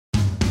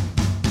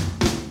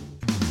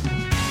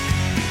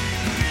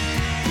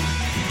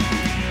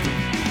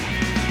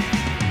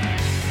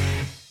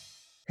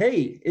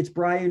Hey, it's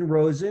Brian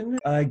Rosen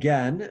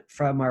again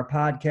from our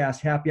podcast,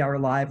 Happy Hour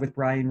Live with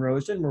Brian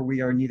Rosen, where we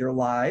are neither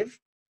live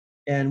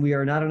and we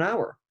are not an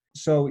hour.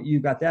 So you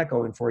got that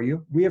going for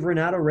you. We have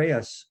Renato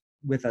Reyes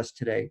with us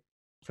today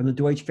from the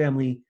Deutsch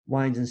Family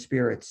Wines and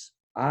Spirits.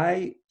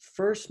 I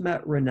first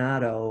met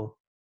Renato,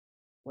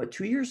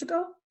 2 years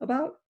ago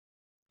about?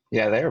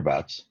 Yeah,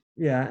 thereabouts.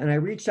 Yeah, and I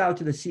reached out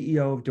to the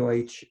CEO of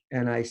Deutsch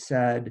and I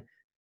said,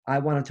 I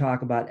want to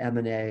talk about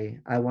M&A.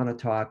 I want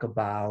to talk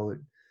about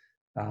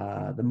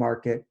the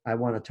market. I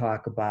want to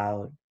talk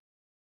about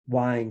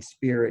wine,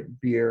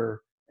 spirit,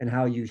 beer, and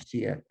how you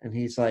see it. And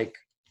he's like,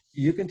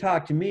 you can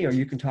talk to me or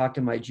you can talk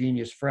to my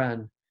genius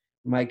friend,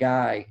 my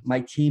guy, my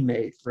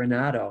teammate,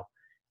 Renato.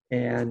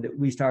 And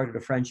we started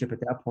a friendship at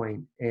that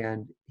point,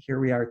 and here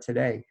we are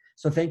today.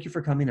 So thank you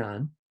for coming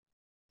on.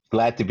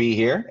 Glad to be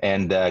here,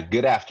 and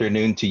good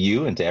afternoon to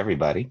you and to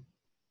everybody.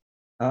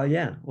 Oh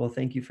yeah, well,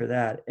 thank you for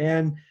that.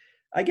 And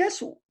I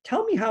guess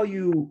tell me how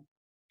you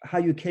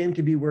came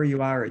to be where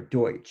you are at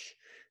Deutsch.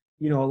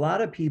 You know, a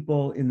lot of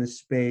people in the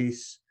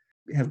space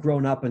have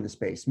grown up in the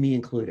space, me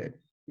included.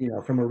 You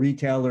know, from a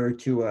retailer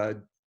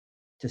to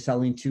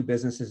selling two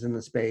businesses in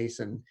the space,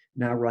 and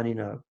now running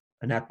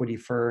an equity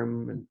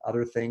firm and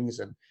other things.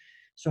 And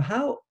so,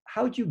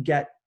 how'd you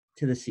get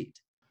to the seat?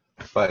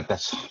 But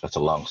that's a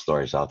long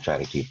story, so I'll try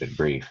to keep it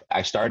brief.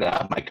 I started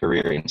out my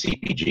career in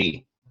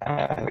CPG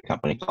at a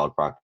company called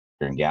Procter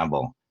 &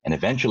 Gamble, and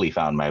eventually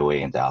found my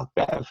way into Alc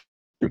Bev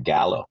through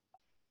Gallo.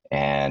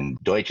 And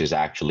Deutsch is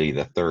actually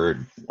the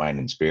third wine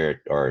and spirit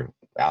or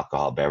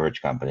alcohol beverage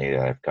company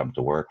that I've come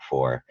to work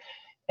for.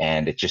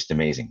 And it's just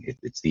amazing.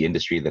 It's the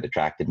industry that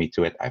attracted me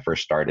to it. I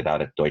first started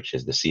out at Deutsch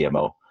as the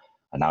CMO,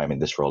 and now I'm in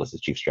this role as the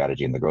Chief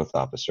Strategy and the Growth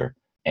Officer.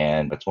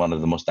 And it's one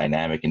of the most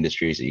dynamic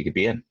industries that you could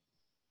be in.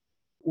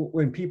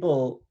 When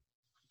people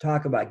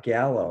talk about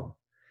Gallo,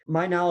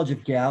 my knowledge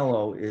of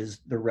Gallo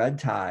is the red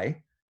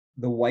tie,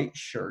 the white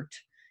shirt,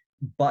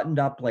 buttoned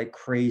up like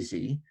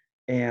crazy,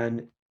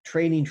 and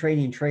training.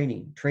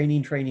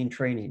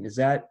 Is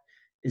that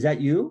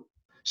you?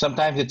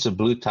 Sometimes it's a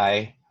blue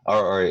tie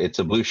or it's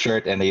a blue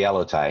shirt and a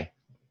yellow tie.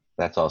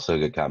 That's also a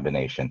good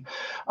combination.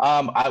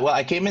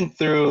 I came in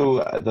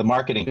through the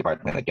marketing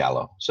department at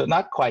Gallo. So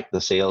not quite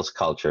the sales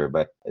culture,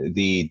 but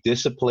the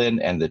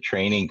discipline and the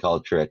training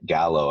culture at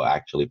Gallo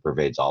actually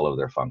pervades all of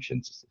their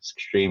functions. It's an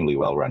extremely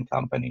well-run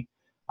company.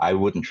 I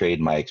wouldn't trade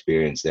my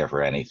experience there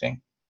for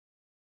anything.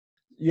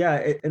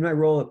 Yeah, in my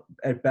role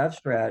at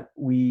BevStrat,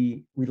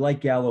 we like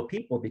Gallo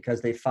people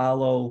because they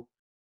follow,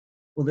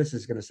 well, this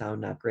is going to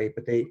sound not great,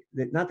 but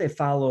they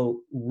follow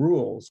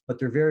rules, but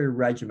they're very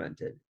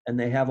regimented and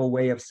they have a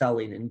way of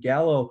selling. And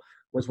Gallo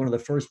was one of the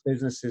first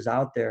businesses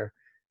out there,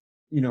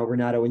 you know,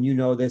 Renato, and you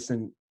know this,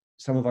 and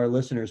some of our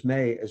listeners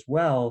may as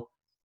well.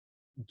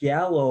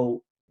 Gallo,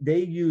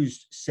 they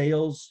used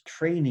sales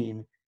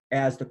training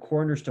as the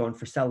cornerstone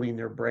for selling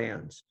their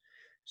brands.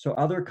 So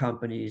other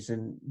companies,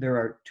 and there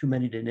are too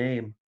many to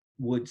name,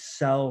 would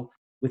sell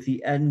with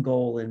the end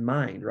goal in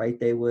mind, right?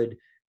 They would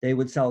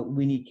sell,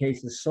 we need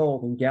cases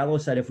sold. And Gallo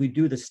said, if we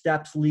do the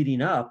steps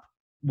leading up,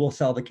 we'll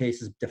sell the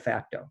cases de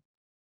facto.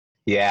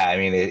 Yeah, I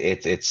mean,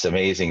 it's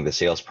amazing the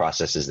sales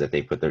processes that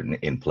they put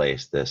in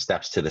place, the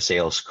steps to the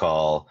sales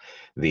call,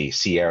 the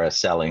Sierra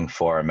selling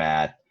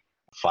format,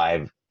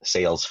 5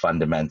 sales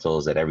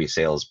fundamentals that every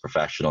sales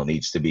professional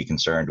needs to be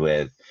concerned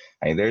with.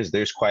 I mean,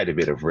 there's quite a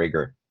bit of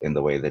rigor in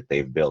the way that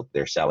they've built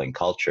their selling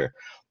culture,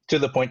 to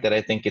the point that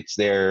I think it's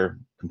their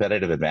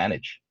competitive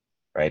advantage,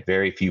 right?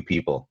 Very few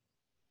people,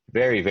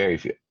 very, very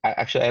few.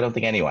 Actually, I don't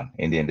think anyone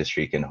in the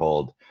industry can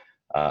hold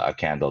a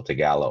candle to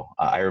Gallo.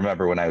 I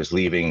remember when I was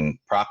leaving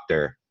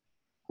Procter,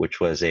 which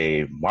was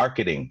a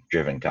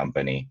marketing-driven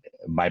company,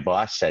 my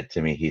boss said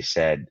to me, he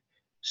said,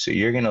 so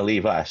you're going to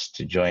leave us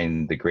to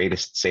join the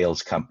greatest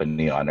sales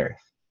company on earth?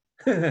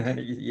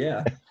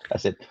 Yeah. I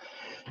said,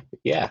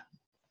 yeah,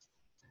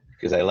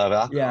 because I love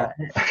alcohol.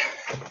 Yeah.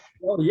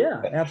 Oh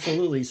yeah,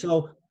 absolutely.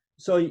 So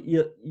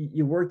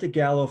you worked at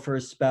Gallo for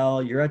a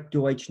spell. You're at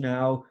Deutsch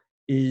now.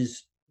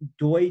 Is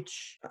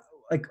Deutsch,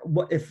 like,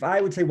 what if I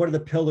would say, what are the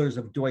pillars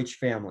of Deutsch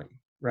family,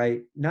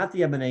 right? Not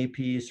the M&A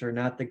piece or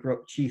not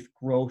the chief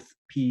growth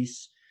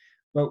piece,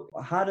 but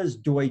how does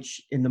Deutsch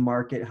in the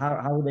market, how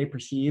are they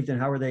perceived and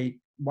how are they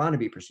want to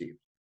be perceived?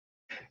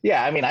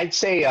 Yeah, I mean, I'd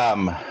say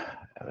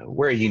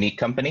we're a unique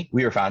company.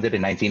 We were founded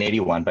in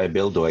 1981 by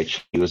Bill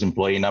Deutsch. He was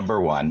employee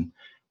number 1.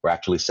 We're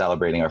actually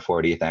celebrating our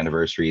 40th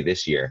anniversary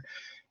this year.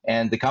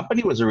 And the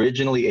company was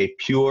originally a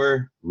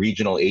pure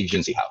regional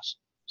agency house.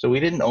 So we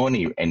didn't own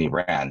any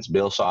brands.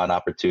 Bill saw an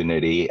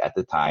opportunity at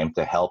the time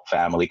to help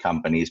family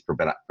companies,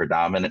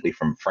 predominantly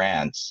from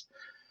France,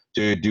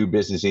 to do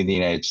business in the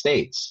United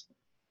States.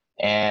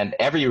 And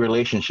every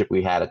relationship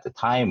we had at the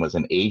time was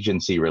an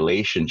agency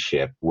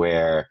relationship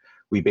where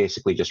we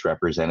basically just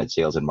represented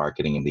sales and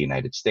marketing in the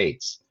United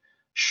States.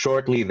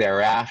 Shortly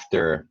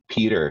thereafter,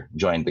 Peter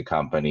joined the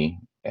company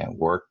and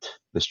worked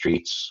the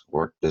streets,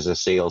 worked as a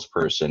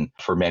salesperson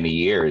for many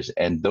years.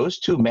 And those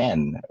two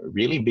men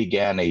really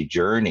began a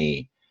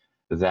journey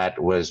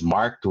that was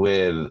marked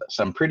with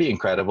some pretty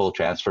incredible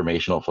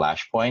transformational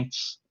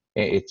flashpoints.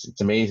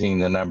 It's amazing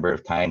the number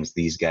of times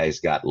these guys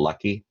got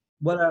lucky.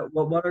 What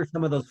are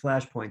some of those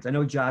flashpoints? I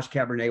know Josh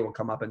Cabernet will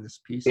come up in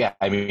this piece. Yeah,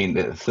 I mean,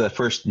 the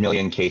first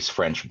million case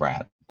French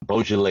brand,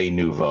 Beaujolais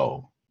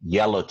Nouveau,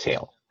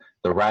 Yellowtail,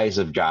 the rise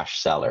of Josh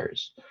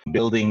Sellers,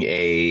 building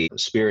a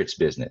spirits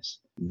business.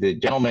 The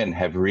gentlemen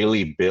have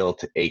really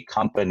built a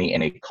company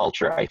and a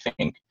culture, I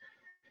think,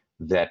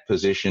 that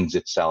positions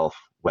itself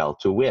well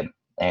to win.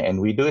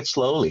 And we do it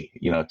slowly.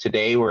 You know,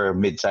 today we're a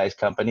mid-sized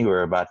company.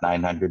 We're about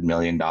 $900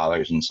 million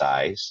in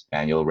size,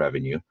 annual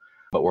revenue.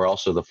 But we're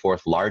also the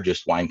fourth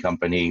largest wine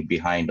company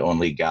behind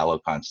only Gallo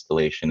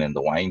Constellation and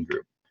the Wine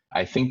Group.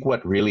 I think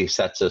what really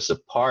sets us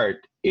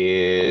apart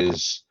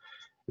is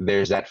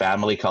there's that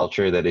family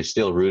culture that is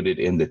still rooted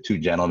in the two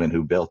gentlemen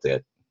who built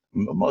it.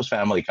 Most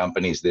family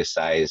companies this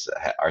size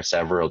are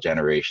several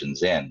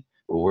generations in.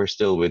 We're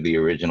still with the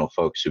original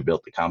folks who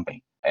built the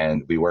company,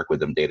 and we work with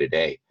them day to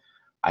day.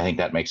 I think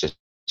that makes us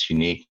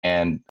unique.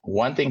 And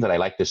one thing that I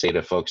like to say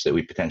to folks that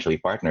we potentially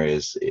partner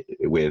is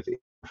with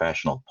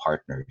professional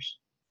partners.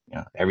 You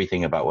know,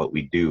 everything about what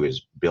we do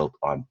is built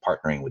on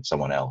partnering with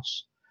someone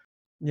else.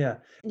 Yeah.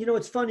 You know,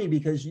 it's funny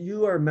because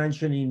you are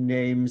mentioning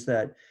names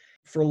that,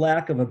 for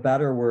lack of a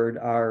better word,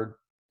 are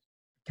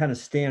kind of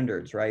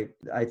standards, right?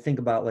 I think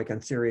about like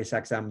on Sirius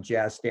XM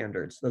jazz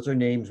standards. Those are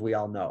names we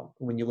all know.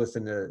 When you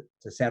listen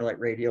to satellite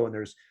radio and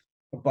there's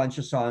a bunch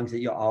of songs that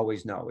you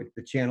always know.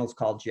 The channel's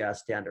called Jazz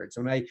Standards.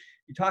 So when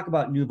you talk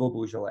about Nouveau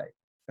Beaujolais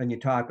and you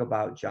talk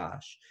about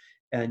Josh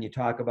and you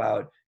talk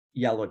about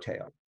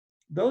Yellowtail,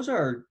 those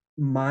are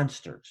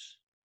monsters,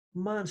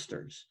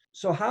 monsters.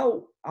 So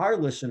how our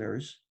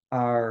listeners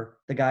are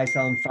the guy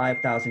selling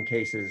 5,000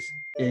 cases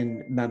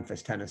in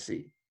Memphis,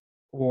 Tennessee,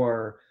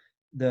 or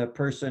the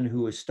person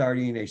who is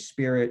starting a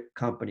spirit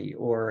company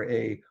or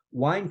a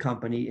wine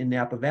company in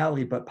Napa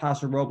Valley, but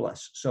Paso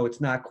Robles. So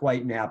it's not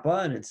quite Napa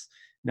and it's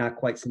not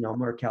quite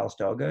Sonoma or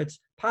Calistoga. It's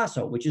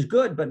Paso, which is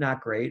good, but not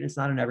great. It's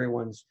not on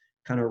everyone's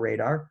kind of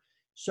radar.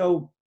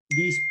 So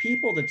these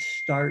people that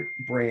start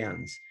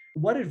brands,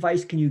 what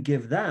advice can you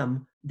give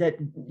them that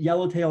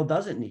Yellowtail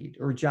doesn't need,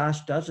 or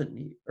Josh doesn't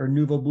need, or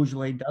Nouveau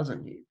Beaujolais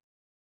doesn't need?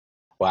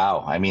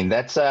 Wow, I mean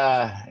that's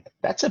a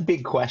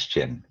big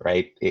question,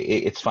 right?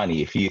 It's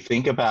funny if you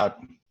think about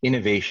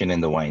innovation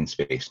in the wine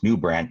space, new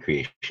brand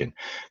creation.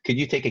 Could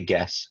you take a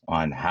guess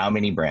on how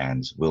many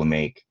brands will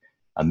make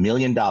 $1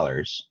 million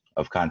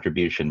of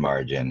contribution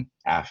margin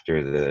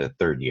after the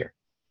third year?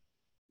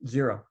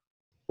 Zero.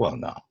 Well,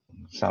 no,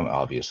 some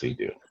obviously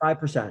do.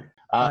 5%.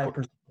 Uh,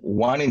 5%.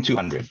 1 in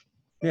 200.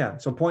 Yeah.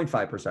 So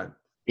 0.5%.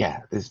 Yeah,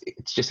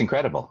 it's just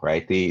incredible,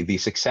 right? The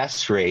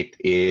success rate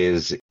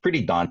is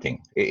pretty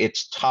daunting.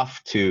 It's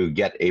tough to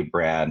get a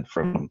brand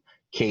from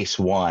case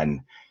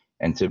one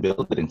and to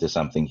build it into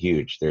something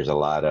huge. There's a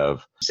lot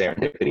of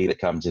serendipity that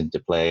comes into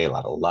play, a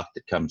lot of luck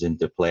that comes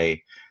into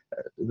play.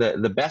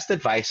 The best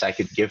advice I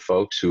could give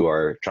folks who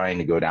are trying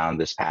to go down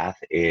this path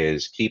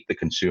is keep the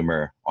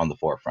consumer on the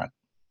forefront.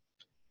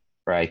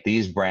 Right?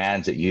 These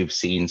brands that you've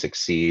seen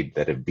succeed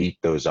that have beat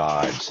those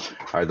odds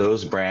are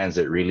those brands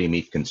that really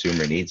meet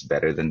consumer needs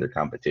better than their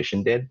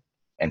competition did.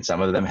 And some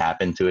of them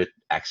happen to it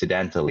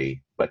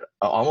accidentally, but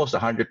almost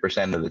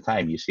 100% of the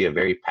time, you see a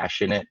very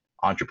passionate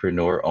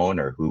entrepreneur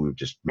owner who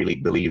just really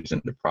believes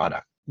in the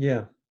product.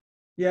 Yeah.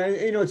 Yeah.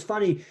 You know, it's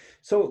funny.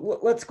 So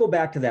let's go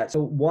back to that. So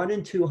 1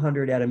 in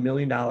 200 at $1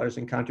 million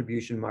in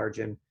contribution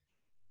margin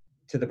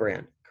to the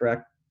brand,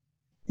 correct?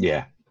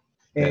 Yeah.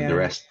 And the And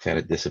rest kind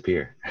of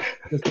disappear.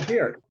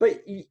 disappear.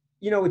 But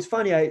you know, it's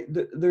funny.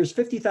 There's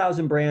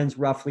 50,000 brands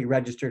roughly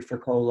registered for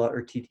COLA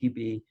or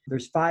TTB.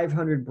 There's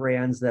 500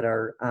 brands that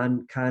are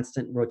on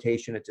constant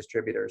rotation at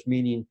distributors,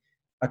 meaning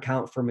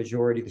account for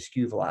majority of the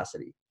SKU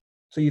velocity.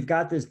 So you've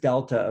got this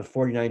delta of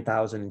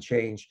 49,000 and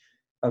change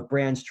of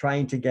brands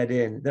trying to get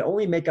in that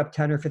only make up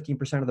 10 or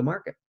 15% of the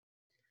market.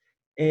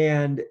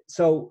 And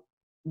so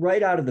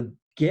right out of the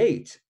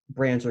gate,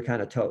 brands are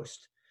kind of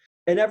toast.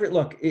 And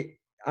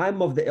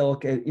I'm of the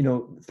ilk, you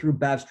know, through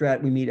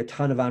BevStrat, we meet a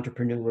ton of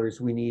entrepreneurs.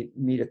 We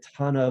meet a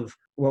ton of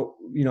what,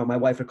 you know, my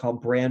wife would call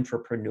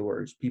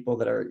brandpreneurs, people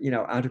that are, you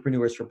know,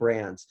 entrepreneurs for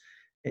brands.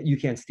 You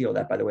can't steal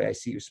that, by the way. I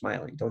see you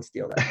smiling. Don't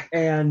steal that.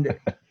 And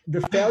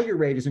the failure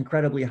rate is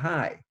incredibly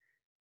high.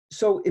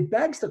 So it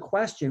begs the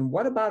question,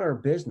 what about our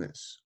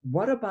business?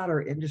 What about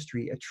our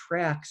industry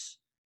attracts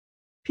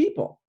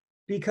people?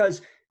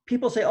 Because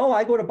people say, oh,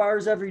 I go to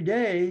bars every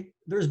day.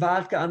 There's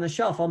vodka on the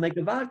shelf. I'll make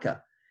the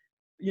vodka.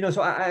 You know,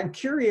 so I'm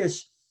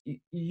curious,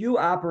 you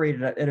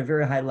operate at a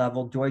very high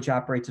level. Deutsch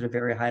operates at a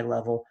very high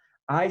level.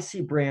 I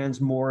see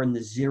brands more in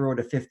the 0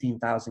 to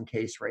 15,000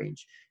 case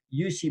range.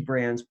 You see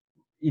brands,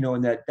 you know,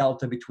 in that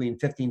delta between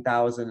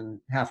 15,000 and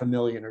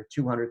 500,000 or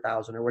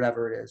 200,000 or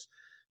whatever it is.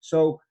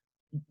 So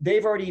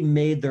they've already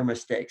made their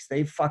mistakes.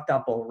 They've fucked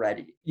up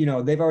already. You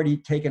know, they've already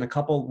taken a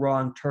couple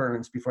wrong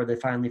turns before they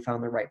finally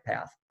found the right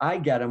path. I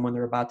get them when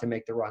they're about to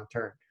make the wrong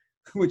turn,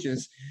 which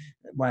is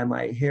why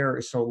my hair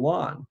is so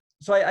long.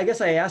 So I guess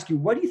I ask you,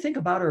 what do you think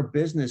about our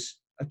business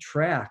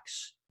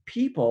attracts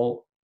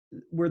people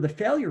where the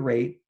failure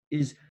rate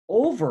is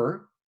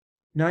over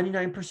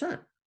 99%?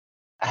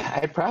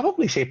 I'd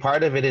probably say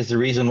part of it is the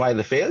reason why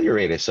the failure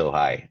rate is so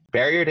high.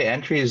 Barrier to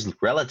entry is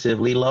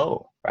relatively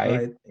low,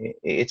 right? Right.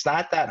 It's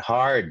not that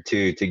hard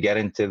to get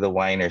into the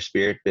wine or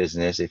spirit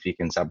business if you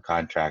can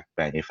subcontract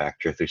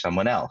manufacture through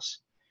someone else.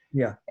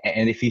 Yeah.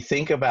 And if you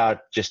think about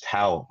just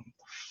how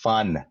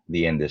fun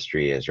the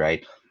industry is,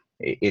 right?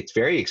 It's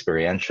very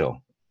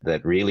experiential.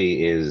 That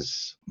really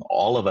is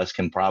all of us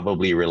can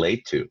probably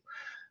relate to.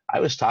 I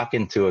was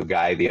talking to a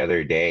guy the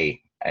other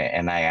day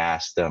and I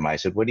asked him, I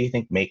said, what do you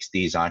think makes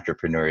these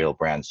entrepreneurial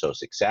brands so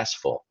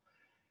successful?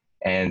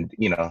 And,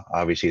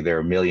 obviously there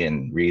are a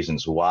million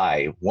reasons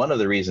why. One of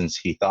the reasons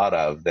he thought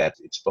of that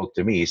it spoke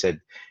to me, he said,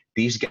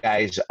 these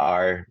guys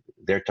are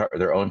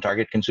their own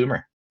target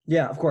consumer.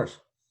 Yeah, of course.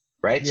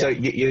 Right. So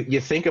Yeah. you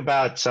think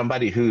about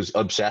somebody who's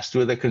obsessed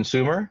with a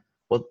consumer.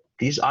 Well,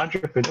 these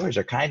entrepreneurs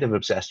are kind of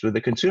obsessed with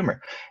the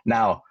consumer.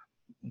 Now,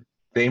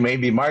 they may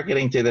be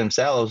marketing to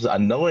themselves,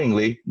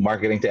 unknowingly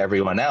marketing to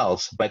everyone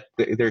else, but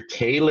they're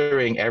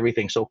tailoring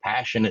everything so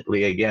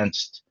passionately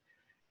against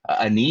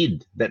a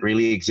need that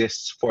really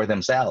exists for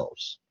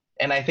themselves.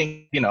 And I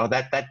think,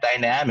 that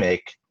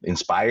dynamic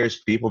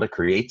inspires people to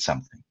create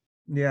something.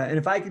 Yeah. And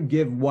if I could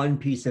give one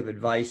piece of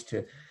advice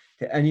to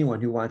anyone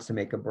who wants to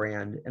make a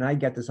brand, and I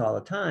get this all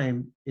the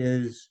time,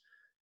 is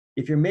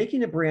if you're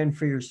making a brand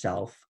for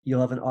yourself,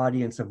 you'll have an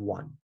audience of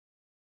one.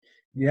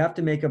 You have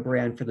to make a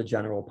brand for the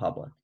general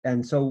public.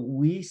 And so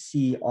we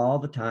see all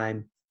the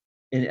time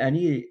in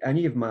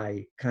any of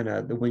my kind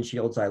of the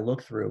windshields I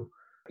look through,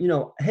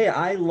 hey,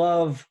 I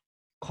love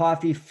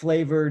coffee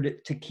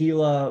flavored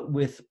tequila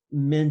with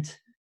mint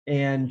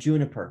and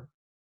juniper.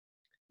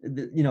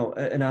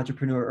 An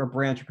entrepreneur or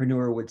brand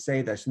entrepreneur would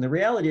say this. And the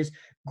reality is,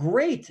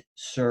 great,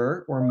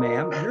 sir or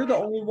ma'am, you're the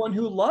only one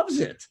who loves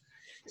it.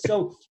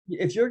 So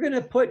if you're going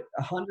to put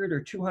 $100,000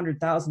 or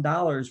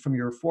 $200,000 from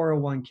your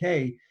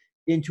 401k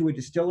into a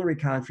distillery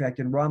contract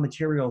and raw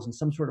materials and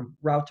some sort of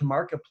route to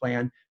market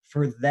plan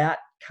for that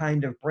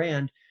kind of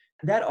brand,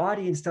 that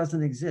audience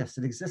doesn't exist.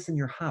 It exists in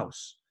your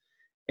house.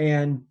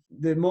 And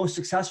the most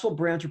successful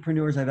brand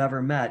entrepreneurs I've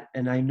ever met,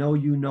 and I know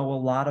a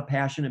lot of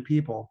passionate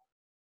people,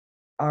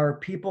 are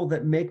people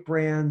that make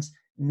brands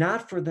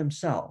not for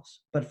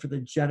themselves, but for the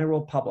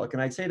general public.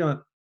 And I'd say to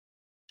them,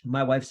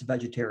 my wife's a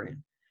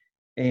vegetarian,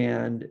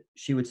 and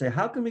she would say,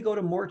 how can we go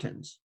to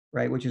Morton's,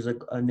 right, which is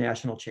a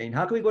national chain?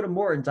 How can we go to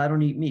Morton's? I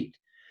don't eat meat.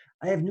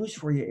 I have news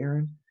for you,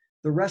 Aaron.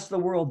 The rest of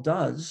the world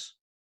does.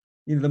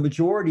 The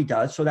majority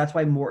does. So that's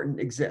why Morton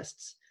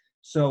exists.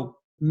 So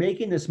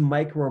making this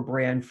micro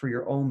brand for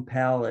your own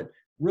palate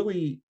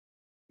really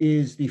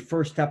is the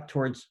first step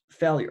towards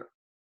failure.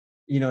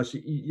 So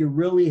you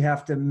really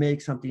have to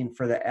make something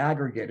for the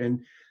aggregate.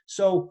 And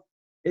so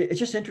it's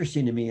just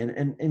interesting to me.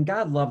 And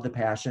God loved the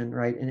passion,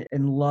 right?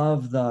 And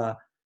love the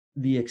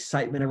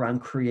excitement around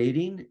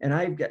creating. And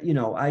I've got,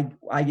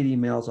 I get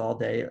emails all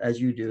day,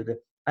 as you do, that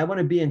I want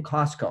to be in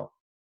Costco.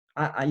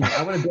 I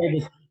want to build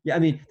this. Yeah, I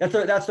mean,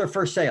 that's their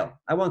first sale.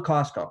 I want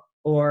Costco,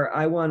 or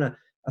I want a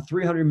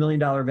 $300 million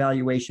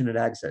valuation at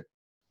exit.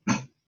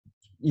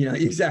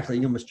 Exactly.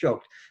 You almost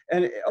joked.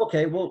 And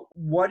okay, well,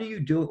 what do you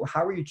do?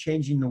 How are you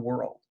changing the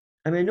world?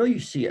 I mean, I know you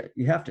see it.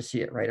 You have to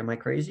see it, right? Am I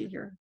crazy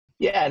here?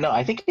 Yeah, no,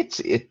 I think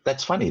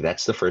that's funny.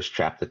 That's the first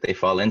trap that they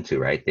fall into,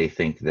 right? They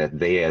think that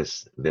they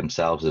as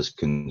themselves as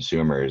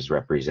consumers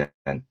represent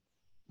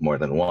more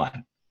than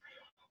one.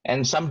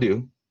 And some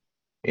do.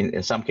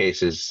 In some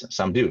cases,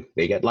 some do.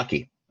 They get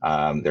lucky.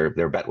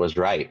 Their bet was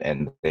right.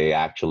 And they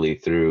actually,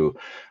 through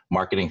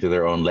marketing through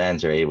their own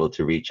lens, are able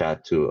to reach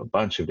out to a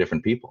bunch of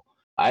different people.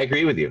 I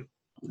agree with you.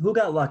 Who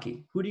got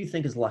lucky? Who do you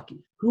think is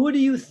lucky? Who do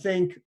you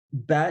think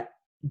bet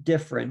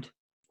different,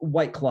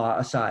 White Claw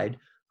aside,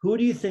 who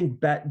do you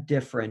think bet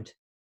different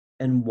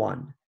and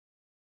won?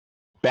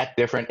 Bet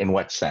different in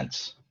what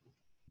sense?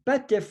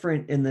 Bet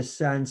different in the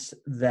sense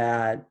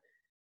that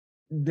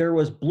there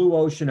was blue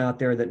ocean out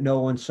there that no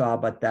one saw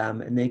but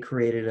them, and they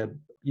created a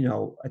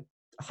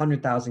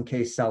 100,000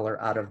 case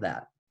seller out of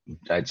that.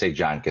 I'd say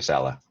John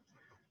Casella.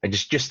 I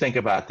just think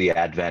about the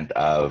advent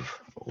of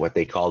what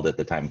they called at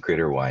the time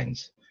critter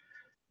wines.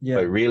 Yeah.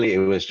 But really, it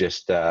was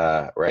just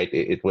right.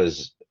 It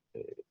was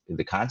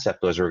the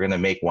concept was we're going to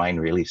make wine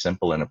really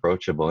simple and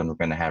approachable, and we're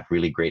going to have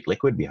really great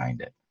liquid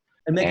behind it,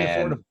 and make it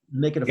affordable.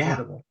 Make it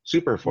affordable. Yeah,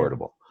 super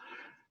affordable. Yeah.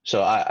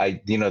 So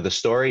I the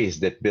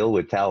stories that Bill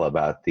would tell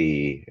about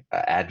the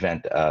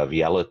advent of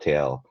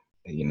Yellowtail.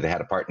 They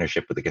had a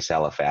partnership with the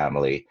Casella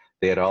family.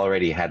 They had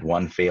already had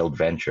one failed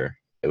venture.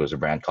 It was a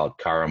brand called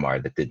Caramar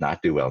that did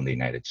not do well in the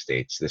United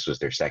States. This was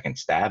their second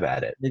stab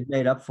at it. They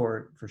made up for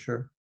it, for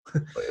sure.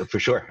 For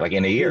sure. Like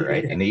in a year,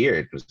 right? In a year,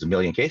 it was 1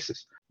 million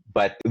cases.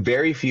 But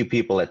very few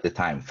people at the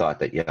time thought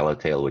that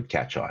Yellowtail would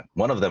catch on.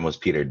 One of them was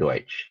Peter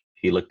Deutsch.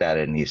 He looked at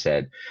it and he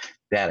said,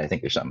 Dad, I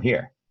think there's something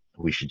here.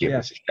 We should give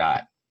this a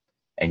shot.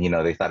 And,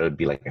 they thought it would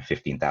be like a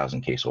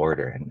 15,000 case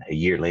order. And a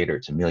year later,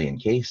 it's 1 million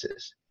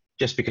cases,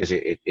 just because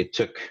it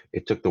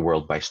took the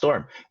world by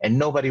storm. And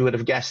nobody would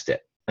have guessed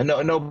it. And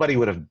nobody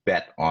would have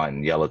bet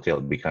on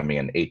Yellowtail becoming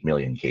an 8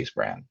 million case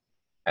brand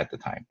at the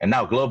time. And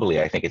now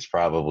globally, I think it's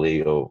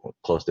probably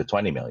close to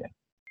 20 million.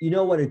 You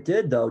know what it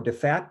did though, de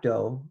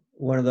facto,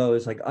 one of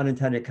those like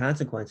unintended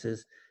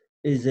consequences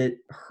is it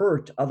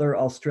hurt other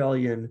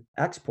Australian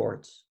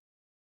exports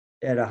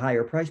at a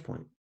higher price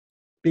point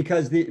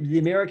because the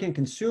American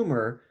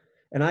consumer,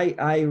 and I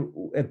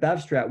at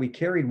Bevstrat, we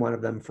carried one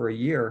of them for a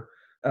year,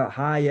 a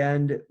high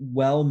end,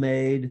 well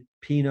made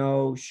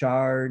Pinot,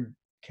 Chard,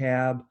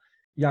 Cab,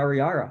 yara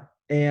yara.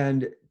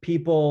 And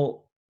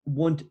people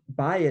wouldn't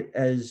buy it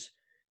as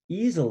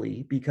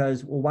easily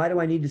because, well, why do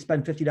I need to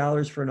spend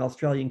 $50 for an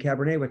Australian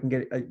Cabernet when I can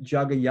get a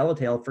jug of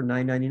Yellowtail for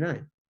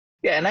 $9.99?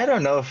 Yeah, and I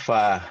don't know if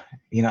I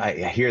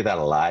hear that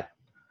a lot.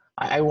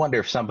 I wonder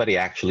if somebody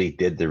actually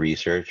did the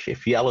research.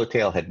 If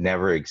Yellowtail had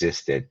never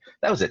existed,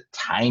 that was a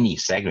tiny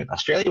segment.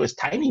 Australia was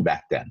tiny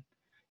back then.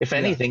 If Yeah.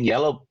 anything,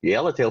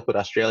 Yellowtail put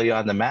Australia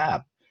on the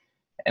map,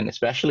 and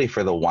especially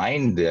for the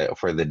wine,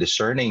 for the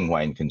discerning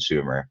wine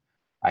consumer,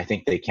 I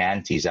think they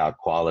can tease out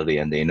quality,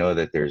 and they know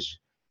that there's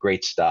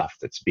great stuff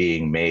that's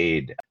being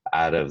made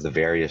out of the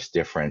various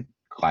different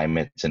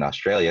climates in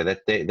Australia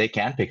that they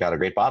can pick out a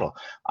great bottle.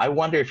 I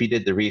wonder if you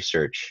did the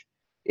research,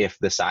 if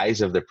the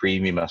size of the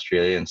premium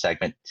Australian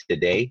segment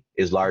today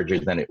is larger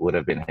than it would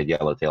have been had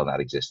Yellowtail not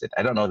existed.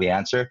 I don't know the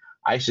answer.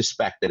 I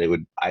suspect that it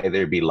would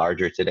either be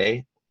larger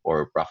today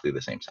or roughly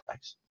the same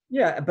size.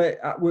 Yeah, but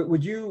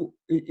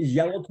is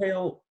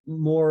Yellowtail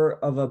more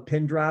of a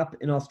pin drop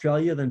in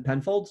Australia than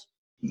Penfolds?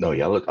 No,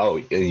 yellow. Oh,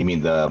 you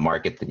mean the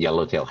market that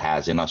Yellowtail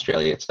has in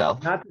Australia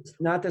itself?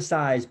 Not the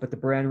size, but the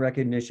brand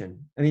recognition.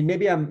 I mean,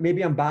 maybe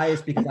I'm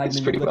biased because I'm It's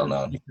in the pretty well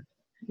liquor. known.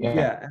 Yeah.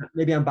 Yeah,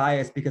 maybe I'm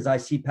biased because I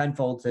see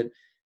Penfolds at,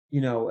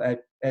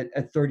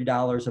 at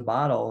 $30 a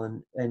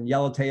bottle, and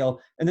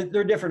Yellowtail, and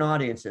they're different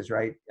audiences,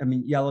 right? I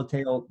mean,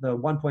 Yellowtail, the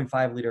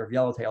 1.5 liter of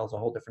Yellowtail is a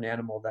whole different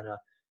animal than a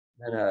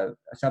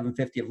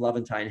 750 of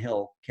Levantine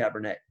Hill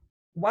Cabernet.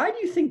 Why do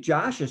you think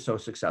Josh is so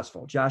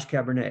successful? Josh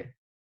Cabernet.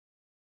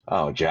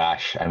 Oh,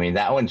 Josh. I mean,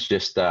 that one's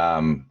just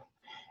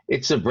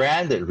it's a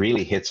brand that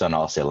really hits on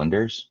all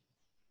cylinders.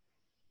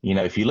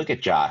 If you look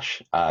at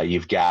Josh,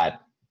 you've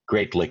got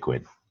great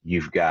liquid,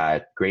 you've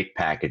got great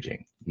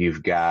packaging,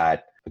 you've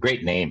got a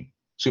great name,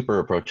 super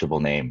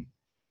approachable name.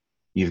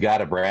 You've got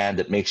a brand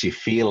that makes you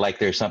feel like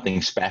there's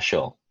something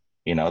special.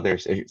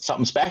 There's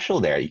something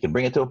special there. You can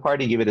bring it to a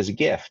party, give it as a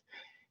gift.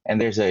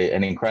 And there's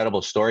an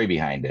incredible story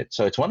behind it.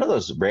 So it's one of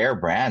those rare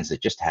brands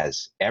that just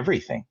has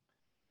everything.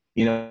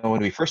 When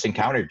we first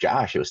encountered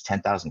Josh, it was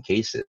 10,000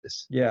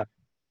 cases. Yeah.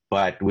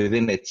 But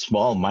within its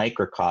small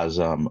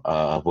microcosm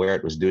of where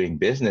it was doing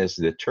business,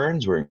 the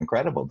turns were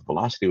incredible. The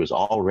velocity was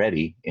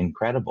already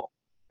incredible.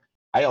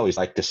 I always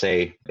like to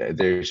say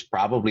there's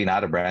probably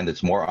not a brand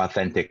that's more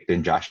authentic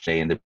than Josh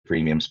J in the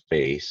premium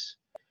space.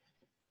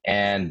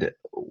 And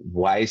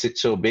why is it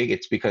so big?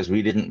 It's because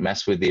we didn't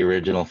mess with the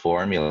original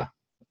formula.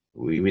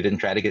 We didn't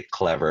try to get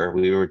clever.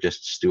 We were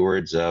just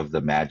stewards of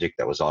the magic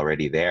that was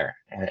already there.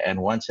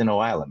 And once in a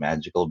while, a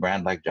magical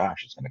brand like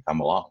Josh is going to come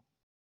along.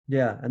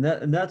 Yeah,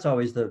 and that's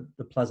always the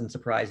pleasant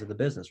surprise of the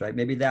business, right?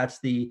 Maybe that's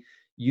the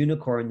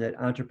unicorn that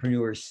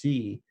entrepreneurs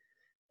see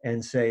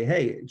and say,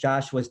 "Hey,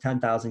 Josh was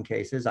 10,000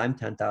 cases. I'm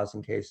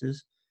 10,000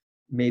 cases.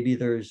 Maybe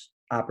there's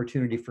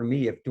opportunity for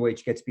me if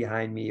Deutsch gets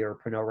behind me, or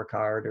Pernod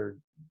Ricard, or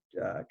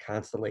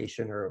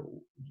Constellation, or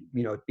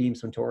Beam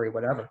Suntory,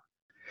 whatever."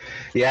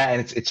 Yeah,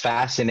 and it's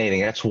fascinating.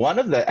 That's one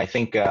of the, I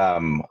think,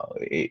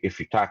 if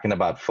you're talking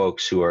about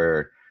folks who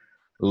are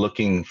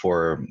looking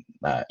for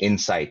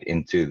insight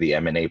into the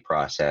M&A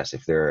process,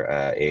 if they're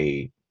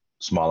a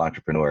small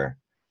entrepreneur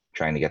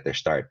trying to get their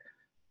start,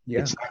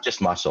 It's not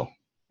just muscle.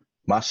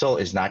 Muscle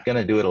is not going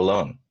to do it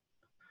alone.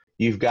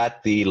 You've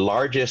got the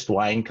largest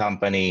wine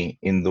company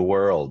in the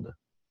world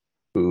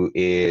who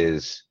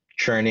is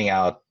churning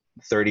out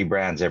 30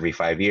 brands every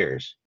 5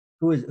 years.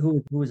 Who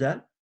is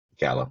that?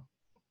 Gallo.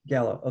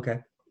 Gallo. Okay.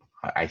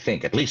 I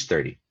think at least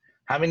 30.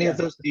 How many Yeah. of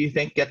those do you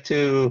think get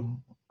to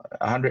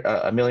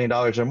 $1 million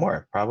or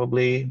more?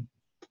 Probably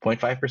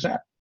 0.5%.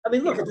 I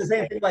mean, look, it's the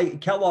same thing like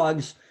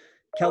Kellogg's.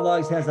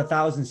 Kellogg's has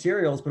 1,000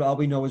 cereals, but all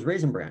we know is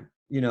Raisin Bran.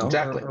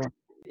 Exactly.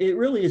 It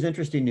really is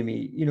interesting to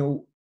me.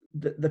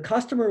 The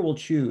customer will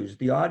choose,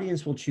 the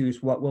audience will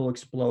choose what will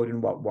explode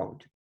and what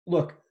won't.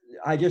 Look,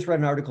 I just read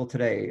an article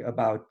today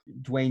about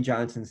Dwayne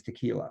Johnson's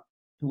tequila,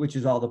 which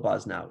is all the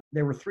buzz now.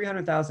 There were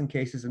 300,000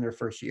 cases in their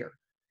first year.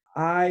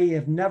 I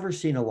have never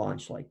seen a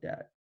launch like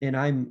that.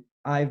 And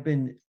I've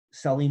been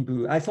selling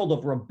booze. I sold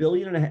over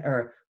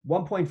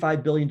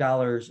 $1.5 billion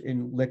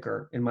in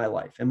liquor in my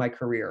life, in my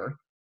career.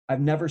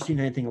 I've never seen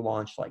anything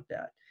launch like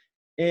that.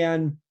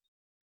 And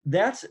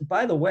that's,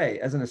 by the way,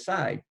 as an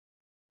aside,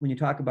 when you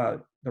talk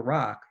about The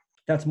Rock,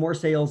 that's more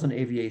sales than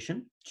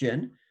Aviation,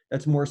 gin.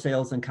 That's more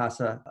sales than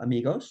Casa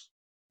Amigos,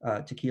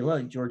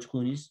 tequila, George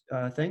Clooney's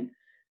thing.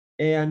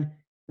 And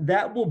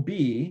that will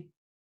be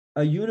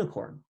a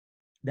unicorn.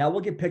 That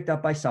will get picked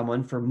up by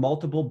someone for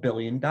multiple $1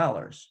 billion,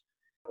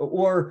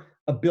 or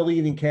 $1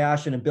 billion in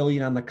cash and $1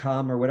 billion on the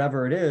come, or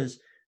whatever it is.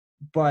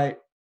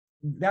 But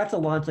that's a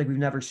launch like we've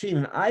never seen.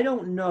 And I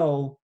don't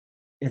know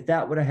if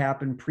that would have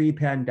happened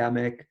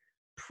pre-pandemic,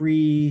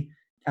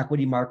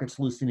 pre-equity markets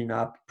loosening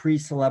up,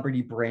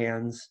 pre-celebrity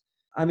brands.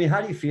 I mean,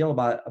 how do you feel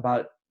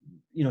about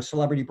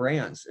celebrity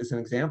brands as an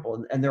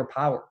example and their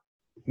power?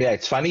 Yeah,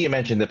 it's funny you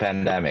mentioned the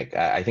pandemic.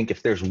 I think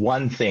if there's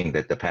one thing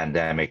that the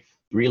pandemic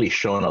really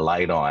shone a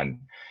light on,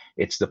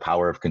 it's the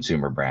power of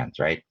consumer brands,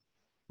 right?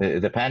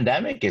 The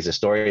pandemic is a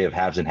story of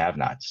haves and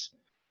have-nots.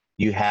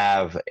 You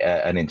have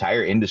an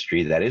entire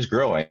industry that is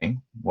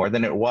growing more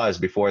than it was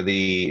before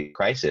the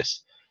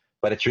crisis,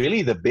 but it's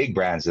really the big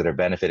brands that are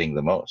benefiting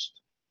the most,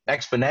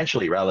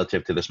 exponentially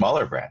relative to the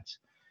smaller brands.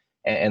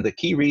 And the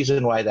key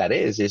reason why that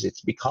is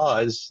it's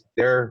because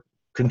they're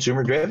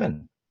consumer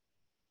driven.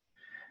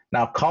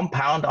 Now,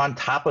 compound on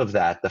top of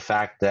that the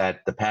fact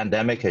that the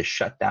pandemic has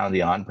shut down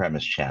the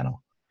on-premise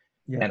channel,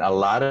 Yeah. and a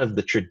lot of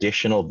the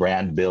traditional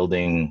brand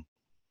building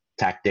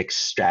tactics,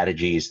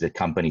 strategies that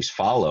companies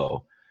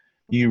follow,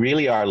 you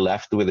really are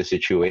left with a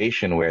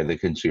situation where the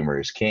consumer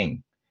is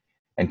king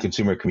and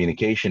consumer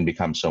communication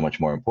becomes so much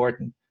more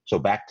important. So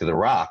back to The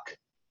Rock,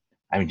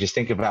 I mean, just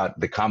think about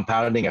the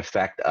compounding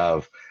effect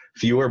of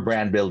fewer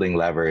brand building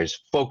levers,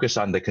 focus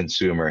on the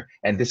consumer,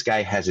 and this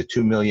guy has a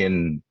 2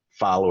 million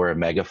follower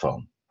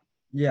megaphone.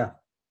 Yeah.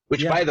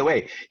 Which, Yeah. by the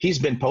way, he's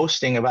been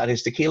posting about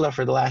his tequila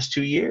for the last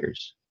 2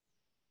 years.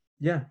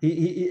 Yeah.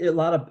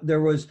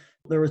 There was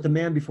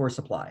demand before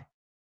supply,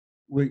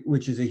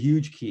 which is a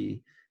huge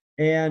key.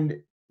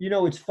 And,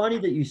 it's funny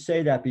that you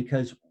say that,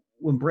 because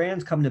when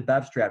brands come to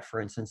BevStrat, for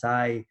instance,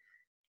 I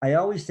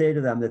always say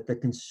to them that the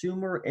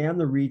consumer and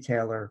the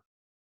retailer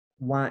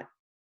want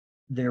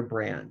their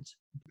brands.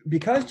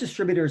 Because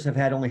distributors have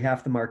had only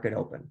half the market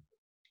open,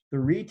 the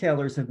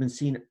retailers have been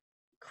seeing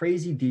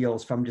crazy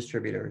deals from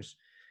distributors,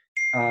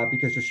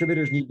 because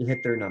distributors need to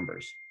hit their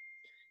numbers.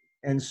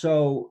 And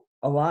so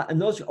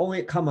and those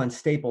only come on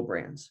staple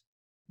brands,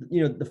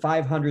 the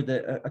 500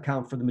 that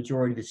account for the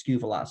majority of the SKU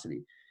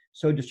velocity.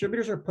 So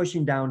distributors are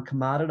pushing down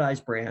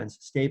commoditized brands,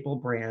 staple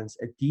brands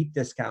at deep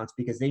discounts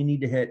because they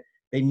needed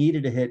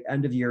to hit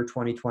end of year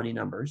 2020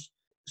 numbers.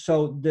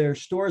 So their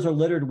stores are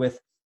littered with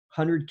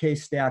 100K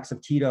stacks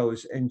of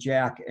Tito's and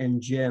Jack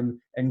and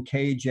Jim and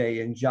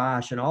KJ and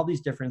Josh and all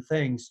these different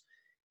things.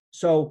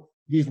 So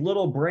these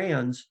little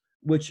brands,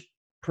 which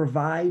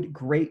provide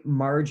great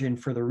margin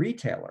for the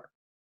retailer,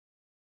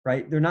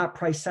 right? They're not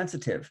price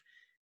sensitive.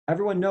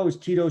 Everyone knows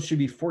Tito's should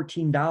be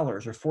 $14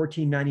 or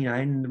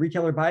 $14.99, and the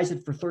retailer buys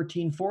it for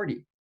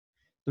 $13.40.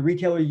 The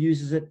retailer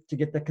uses it to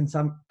get the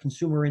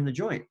consumer in the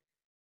joint.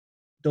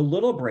 The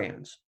little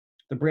brands,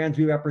 the brands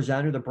we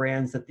represent, or the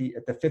brands that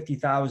at the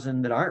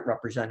 50,000 that aren't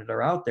represented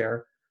are out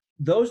there,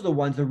 those are the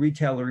ones the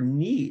retailer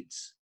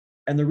needs.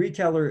 And the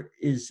retailer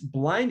is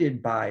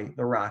blinded by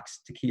the Rock's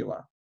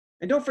tequila.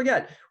 And don't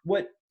forget,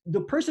 what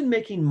the person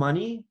making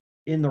money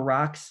in the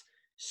Rock's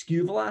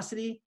SKU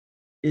velocity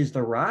is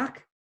the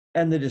Rock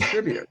and the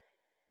distributor,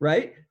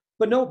 right?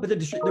 But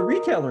the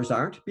retailers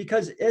aren't,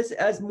 because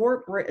as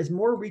more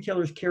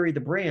retailers carry the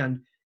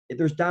brand,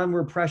 there's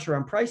downward pressure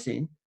on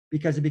pricing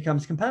because it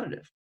becomes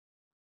competitive.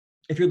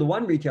 If you're the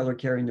one retailer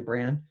carrying the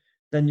brand,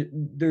 then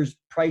there's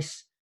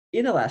price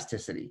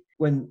inelasticity.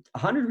 When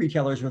 100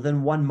 retailers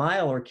within 1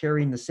 mile are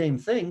carrying the same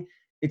thing,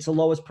 it's the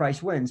lowest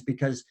price wins,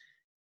 because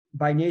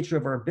by nature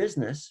of our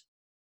business,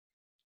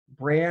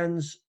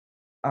 brands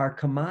are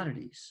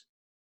commodities.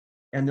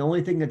 And the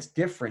only thing that's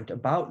different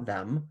about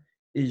them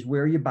is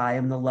where you buy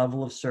them, the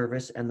level of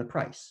service, and the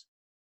price.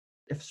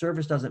 If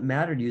service doesn't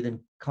matter to you, then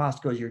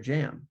Costco's your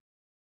jam.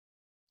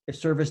 If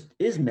service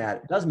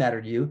does matter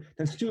to you,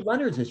 then Stu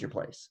Leonard's is your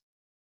place.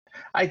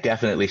 I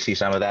definitely see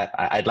some of that.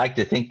 I'd like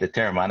to think that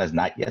Teremana's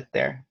not yet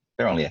there.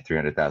 They're only at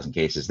 300,000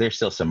 cases. There's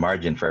still some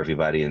margin for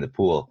everybody in the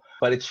pool.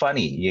 But it's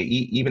funny,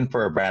 even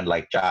for a brand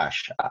like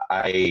Josh,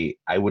 I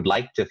would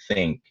like to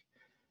think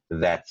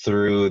that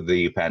through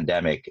the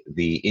pandemic,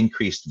 the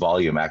increased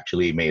volume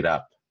actually made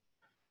up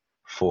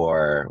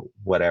for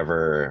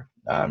whatever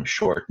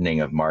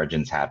shortening of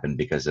margins happened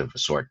because of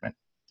assortment,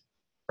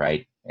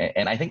 right?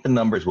 And I think the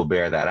numbers will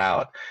bear that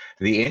out.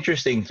 The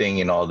interesting thing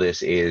in all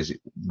this is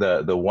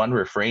the one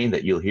refrain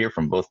that you'll hear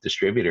from both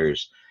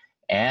distributors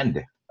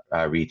and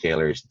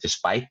retailers,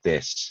 despite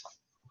this,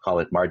 call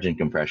it margin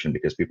compression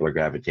because people are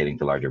gravitating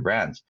to larger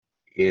brands,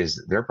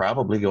 is they're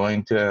probably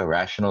going to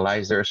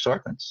rationalize their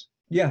assortments.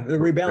 Yeah, the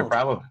rebalance. They're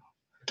probably,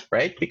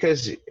 right?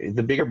 Because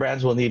the bigger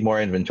brands will need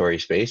more inventory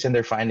space, and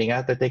they're finding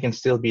out that they can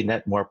still be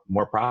net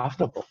more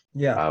profitable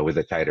with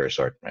a tighter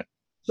assortment.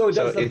 So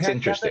it's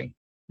interesting.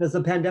 Does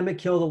the pandemic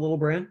kill the little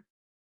brand?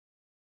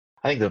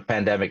 I think the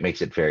pandemic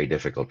makes it very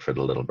difficult for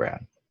the little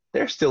brand.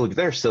 There's still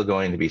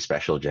going to be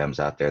special gems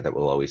out there that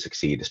will always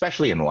succeed,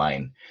 especially in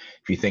wine.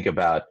 If you think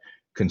about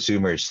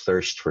consumers'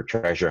 thirst for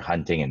treasure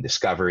hunting and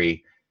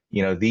discovery,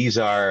 these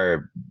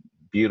are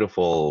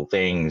beautiful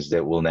things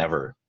that will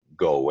never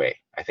go away.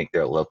 I think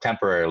they'll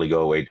temporarily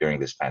go away during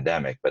this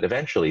pandemic, but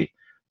eventually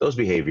those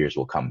behaviors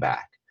will come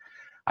back.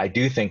 I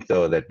do think,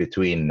 though, that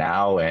between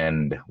now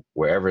and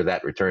wherever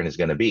that return is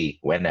going to be,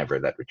 whenever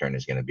that return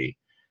is going to be,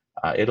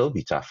 it'll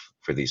be tough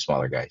for these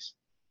smaller guys.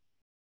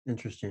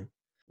 Interesting.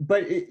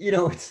 But,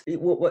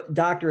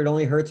 doctor, it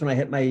only hurts when I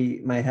hit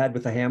my head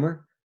with a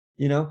hammer.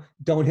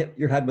 don't hit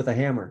your head with a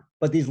hammer.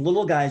 But these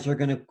little guys are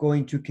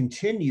going to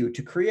continue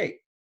to create.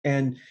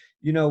 And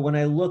when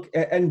I look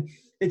at, and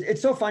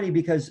it's so funny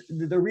because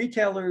the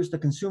retailers, the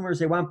consumers,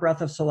 they want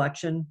breadth of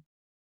selection,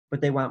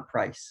 but they want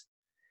price.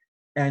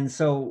 And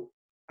so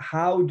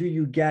how do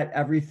you get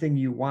everything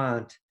you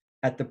want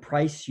at the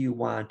price you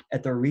want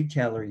at the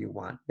retailer you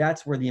want?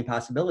 That's where the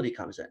impossibility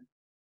comes in.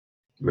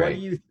 What do Right.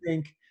 you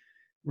think,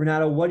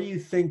 Renato? What do you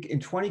think in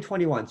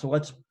 2021? So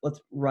let's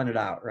run it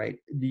out, right?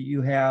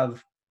 You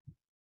have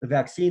the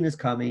vaccine is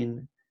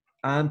coming,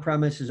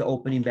 on-premise is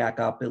opening back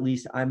up. At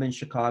least I'm in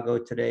Chicago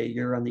today.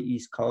 You're on the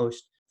East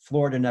Coast.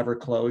 Florida never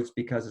closed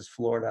because it's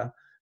Florida.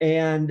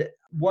 And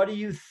what do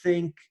you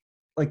think,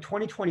 like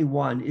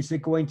 2021, is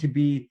it going to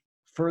be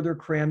further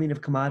cramming of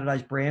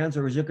commoditized brands,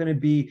 or is it going to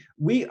be,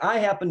 I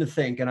happen to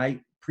think, and I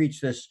preach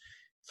this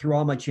through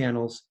all my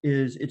channels,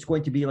 is it's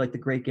going to be like the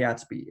Great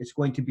Gatsby. It's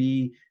going to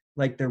be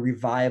like the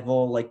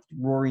revival, like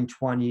Roaring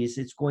Twenties.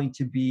 It's going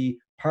to be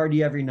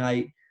party every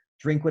night,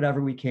 drink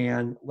whatever we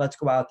can. Let's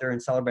go out there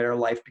and celebrate our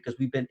life, because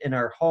we've been in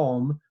our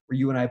home, where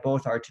you and I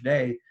both are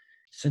today,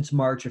 since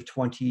March of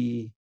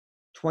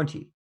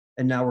 2020.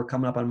 And now we're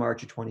coming up on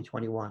March of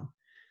 2021.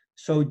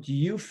 So do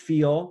you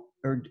feel,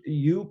 or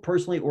you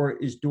personally, or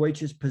is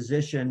Deutsch's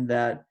position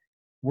that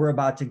we're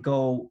about to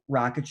go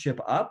rocket ship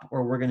up,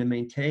 or we're going to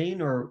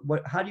maintain, or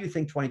what? How do you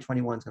think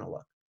 2021 is going to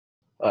look?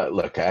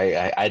 Look,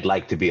 I'd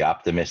like to be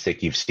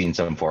optimistic. You've seen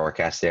some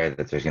forecasts there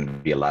that there's going to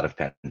be a lot of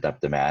pent-up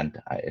demand,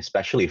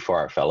 especially for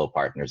our fellow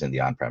partners in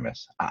the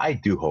on-premise. I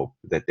do hope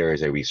that there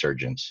is a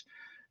resurgence,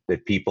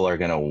 that people are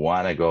going to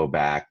want to go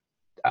back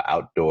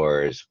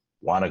outdoors,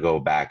 want to go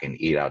back and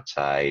eat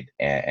outside,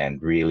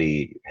 and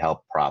really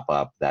help prop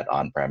up that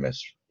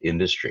on-premise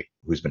industry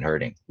who's been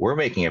hurting. We're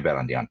making a bet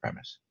on the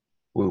on-premise.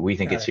 We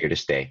think it's here to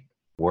stay.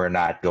 We're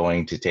not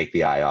going to take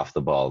the eye off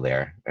the ball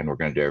there, and we're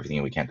going to do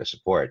everything we can to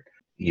support,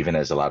 even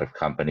as a lot of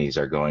companies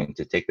are going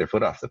to take their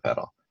foot off the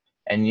pedal.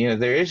 And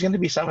there is going to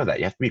be some of that.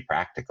 You have to be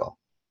practical,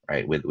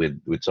 right?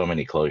 With so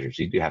many closures,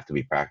 you do have to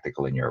be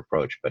practical in your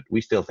approach, but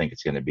we still think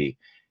it's going to be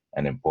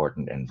an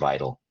important and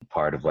vital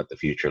part of what the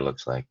future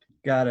looks like.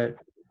 Got it.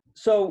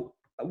 So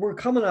we're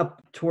coming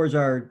up towards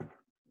our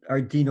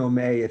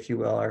denouement, if you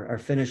will, our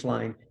finish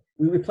line.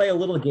 We play a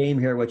little game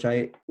here, which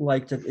I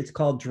like to. It's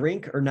called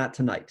Drink or Not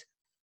Tonight.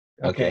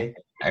 Okay.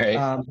 All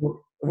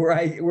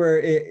right.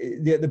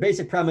 The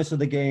basic premise of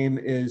the game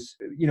is,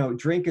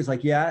 drink is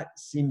like, yeah,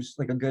 seems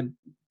like a good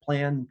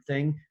plan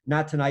thing.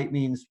 Not tonight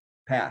means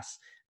pass.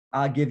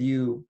 I'll give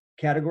you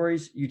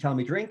categories. You tell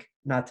me drink,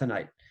 not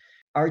tonight.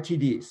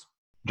 RTDs.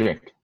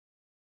 Drink.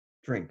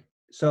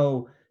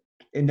 So,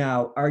 and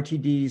now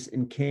RTDs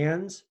in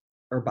cans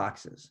or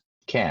boxes?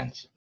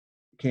 Cans.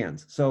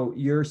 So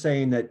you're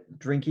saying that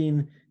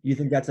drinking, you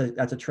think that's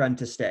a trend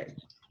to stay?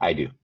 I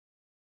do.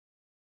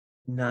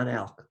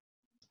 Non-alc.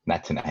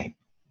 Not tonight.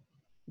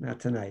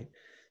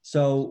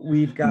 So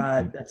we've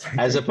got,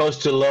 as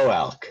opposed to low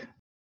alc.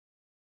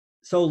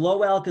 So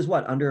low alc is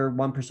what, under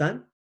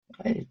 1%?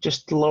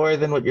 Just lower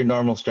than what your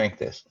normal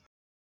strength is.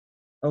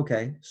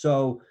 Okay.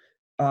 So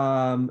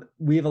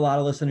we have a lot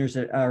of listeners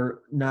that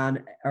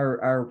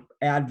are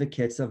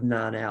advocates of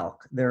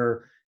non-alc.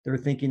 They're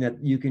thinking that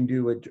you can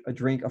do a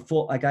drink, a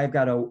full, like I've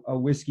got a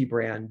whiskey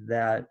brand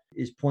that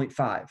is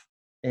 0.5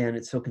 and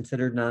it's still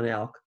considered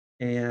non-alc.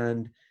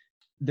 And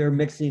they're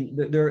mixing,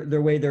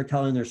 their way they're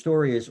telling their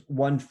story is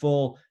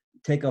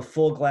take a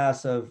full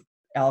glass of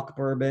alc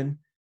bourbon,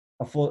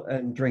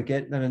 and drink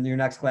it. And then your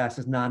next glass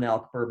is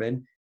non-alc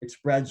bourbon. It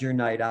spreads your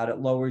night out. It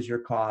lowers your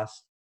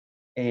cost,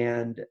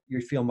 and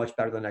you feel much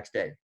better the next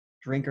day.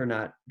 Drink or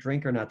not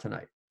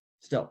tonight?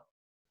 Still.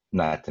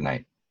 Not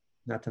tonight.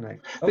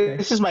 Okay.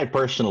 This is my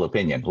personal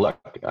opinion. Look,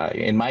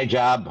 in my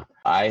job,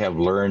 I have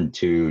learned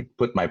to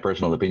put my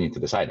personal opinion to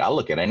the side. I'll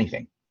look at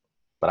anything,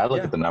 but I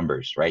look at the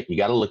numbers, right? You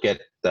got to look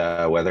at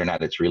whether or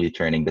not it's really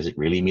turning. Does it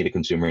really meet a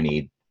consumer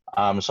need?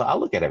 So I'll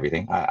look at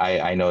everything.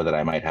 I know that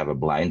I might have a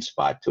blind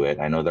spot to it.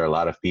 I know there are a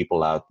lot of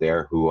people out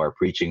there who are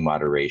preaching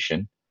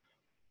moderation,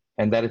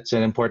 and that it's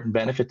an important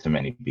benefit to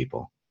many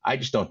people. I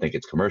just don't think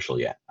it's commercial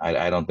yet.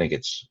 I don't think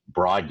it's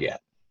broad yet.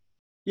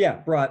 Yeah,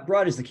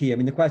 broad is the key. I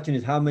mean, the question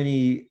is how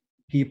many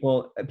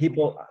people,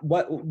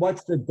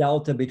 what's the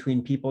delta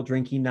between people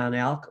drinking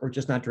non-alc or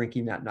just not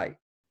drinking that night,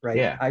 right?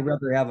 Yeah. I'd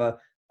rather have a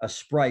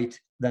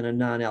Sprite than a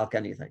non-alc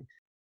anything.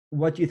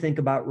 What do you think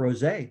about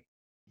rosé?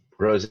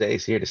 Rosé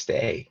is here to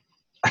stay.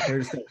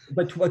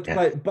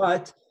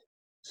 But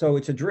so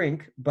it's a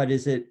drink, but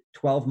is it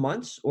 12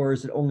 months or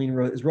is it only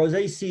is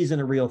rosé season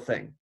a real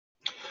thing?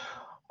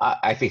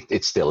 I think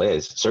it still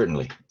is.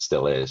 Certainly, it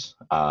still is.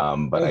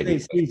 But I do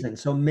season,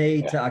 so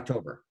May to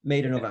October,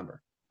 May to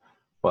November.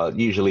 Well, it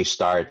usually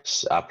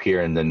starts up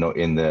here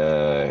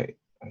it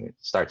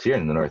starts here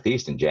in the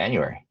Northeast in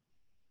January.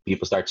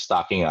 People start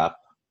stocking up.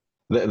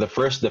 The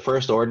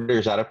first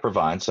orders out of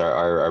Provence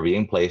are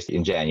being placed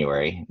in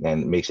January,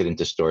 and makes it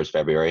into stores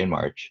February and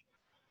March.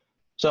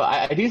 So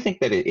I do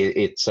think that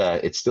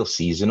it's still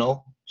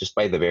seasonal just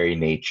by the very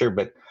nature,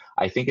 but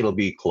I think it'll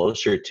be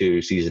closer to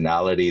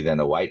seasonality than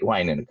a white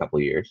wine in a couple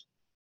of years.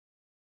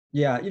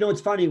 Yeah,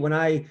 it's funny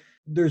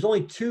there's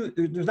only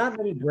there's not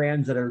many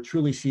brands that are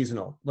truly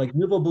seasonal. Like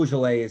Nouveau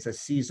Beaujolais is a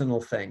seasonal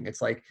thing.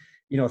 It's like,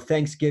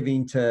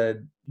 Thanksgiving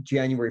to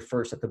January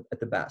 1st at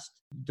the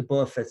best,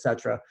 DeBoeuf,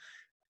 etc.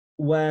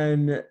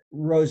 When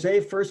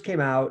rosé first came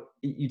out,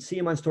 you'd see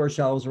them on store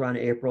shelves around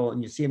April,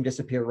 and you'd see them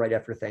disappear right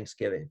after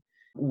Thanksgiving.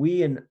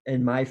 We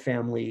in my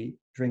family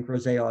drink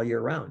rosé all year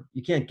round.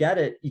 You can't get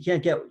it. You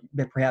can't get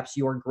perhaps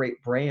your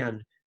great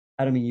brand.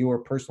 I don't mean your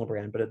personal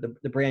brand, but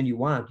the brand you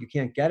want. You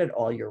can't get it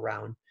all year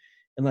round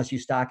unless you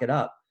stock it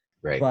up.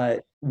 Right.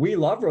 But we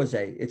love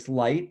rosé. It's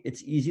light.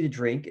 It's easy to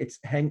drink. It's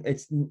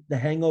the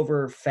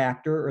hangover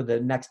factor or the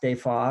next day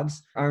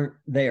fogs aren't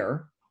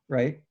there.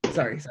 Right?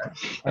 Sorry,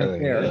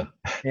 aren't there.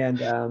 Yeah.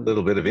 And A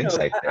little bit of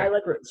insight I there.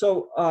 like it.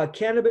 So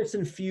cannabis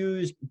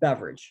infused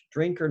beverage,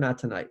 drink or not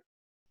tonight?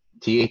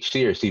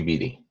 THC or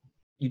CBD?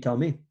 You tell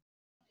me.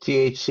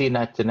 THC,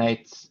 not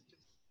tonight.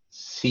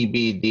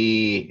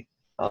 CBD,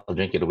 I'll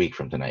drink it a week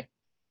from tonight.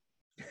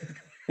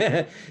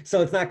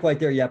 So it's not quite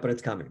there yet, but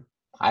it's coming.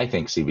 I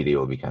think CBD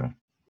will be coming.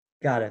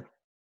 Got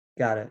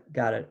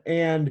it.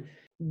 And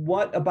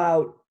what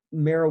about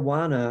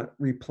marijuana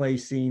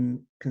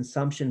replacing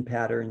consumption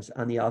patterns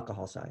on the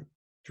alcohol side?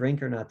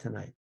 Drink or not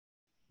tonight?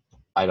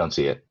 I don't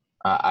see it.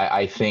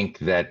 I think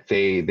that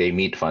they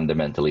meet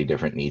fundamentally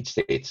different need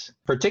states,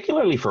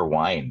 particularly for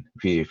wine.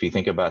 If you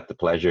think about the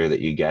pleasure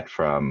that you get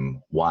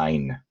from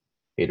wine,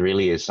 it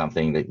really is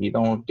something that you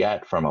don't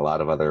get from a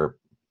lot of other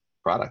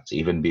products,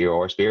 even beer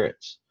or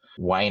spirits.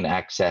 Wine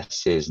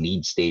accesses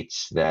need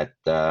states that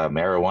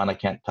marijuana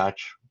can't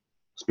touch,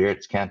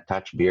 spirits can't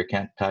touch, beer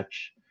can't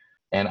touch.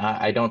 And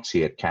I don't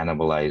see it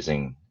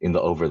cannibalizing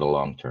over the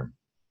long term.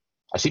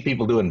 I see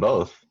people doing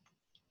both.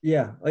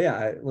 Yeah. Oh,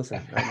 yeah.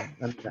 Listen,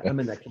 I'm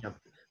in that camp.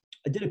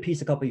 I did a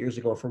piece a couple of years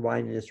ago for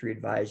Wine Industry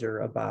Advisor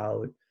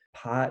about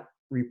pot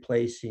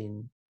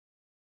replacing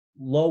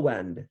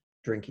low-end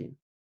drinking,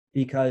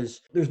 because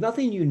there's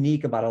nothing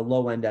unique about a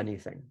low-end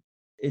anything.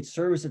 It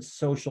serves its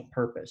social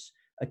purpose.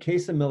 A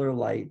case of Miller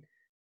Lite,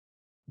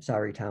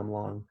 sorry, Tom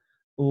Long,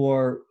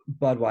 or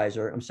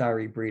Budweiser, I'm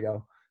sorry,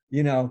 Brito.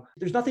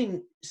 There's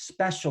nothing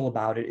special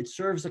about it. It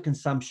serves a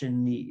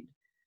consumption need.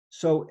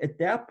 So at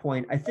that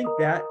point, I think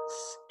that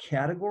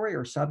category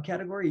or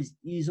subcategory is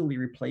easily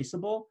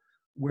replaceable.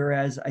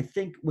 Whereas I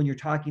think when you're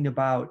talking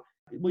about,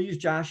 we'll use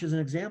Josh as an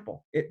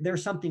example.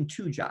 There's something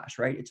to Josh,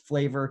 right? It's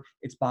flavor,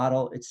 it's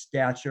bottle, it's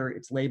stature,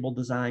 it's label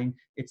design,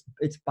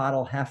 it's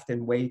bottle heft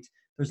and weight.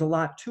 There's a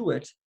lot to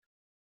it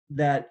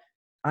that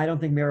I don't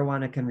think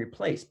marijuana can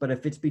replace. But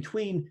if it's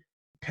between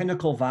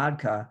Pinnacle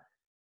vodka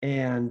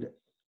and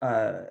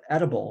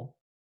edible,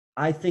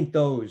 I think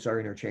those are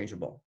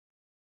interchangeable.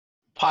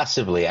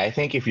 Possibly. I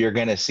think if you're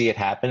going to see it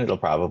happen, it'll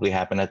probably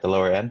happen at the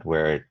lower end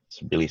where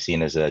it's really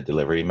seen as a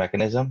delivery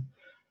mechanism.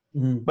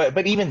 Mm-hmm.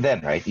 But even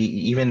then, right?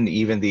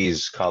 Even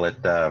these, call it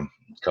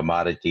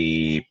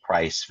commodity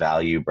price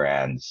value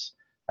brands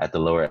at the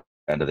lower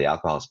end of the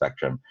alcohol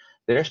spectrum,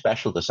 they're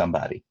special to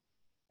somebody.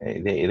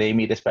 They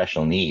meet a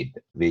special need,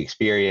 the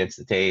experience,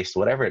 the taste,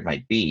 whatever it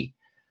might be.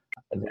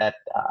 That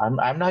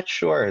I'm not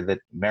sure that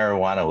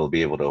marijuana will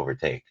be able to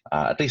overtake,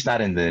 at least not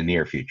in the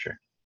near future.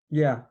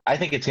 Yeah. I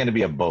think it's going to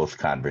be a both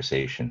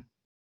conversation.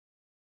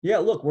 Yeah,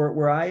 look,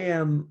 where I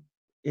am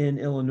in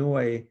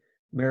Illinois,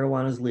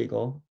 marijuana is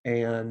legal,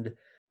 and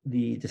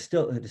the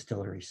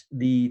distilleries,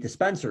 the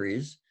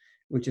dispensaries,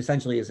 which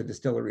essentially is a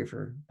distillery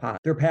for pot,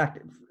 they're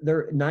packed.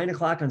 They're 9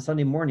 o'clock on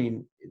Sunday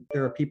morning.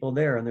 There are people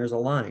there, and there's a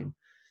line.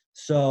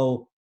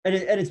 So, and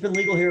it's been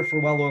legal here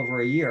for well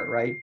over a year,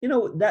 right?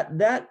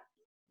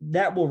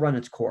 That will run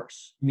its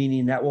course,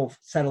 meaning that will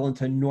settle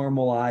into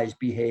normalized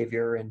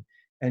behavior, and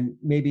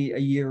maybe a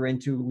year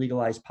into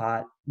legalized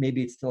pot,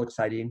 maybe it's still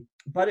exciting,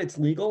 but it's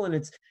legal,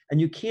 and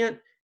you can't,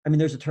 I mean,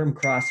 there's a term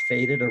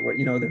cross-faded or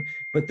what,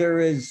 but there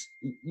is,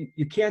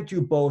 you can't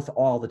do both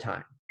all the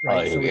time,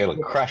 right? Oh, it'll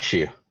crush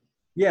you.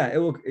 Yeah,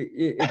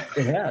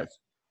 it has,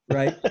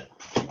 right?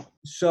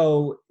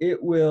 So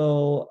it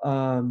will,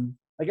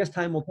 I guess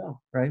time will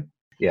tell, right?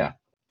 Yeah,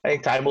 I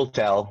think time will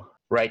tell.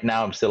 Right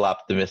now, I'm still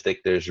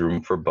optimistic. There's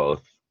room for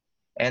both.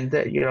 And,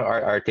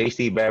 our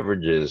tasty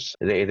beverages,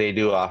 they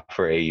do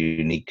offer a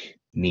unique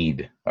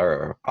need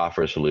or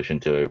offer a solution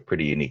to a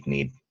pretty unique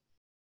need.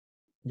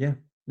 Yeah,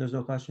 there's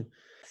no question.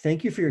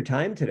 Thank you for your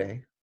time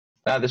today.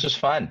 This was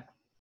fun.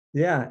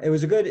 Yeah, it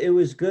was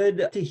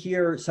good to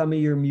hear some of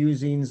your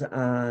musings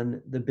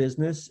on the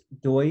business.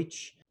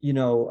 Deutsch,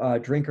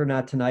 drink or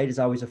not tonight is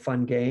always a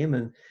fun game.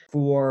 And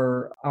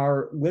for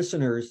our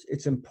listeners,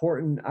 it's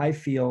important, I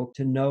feel,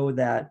 to know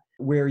that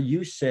where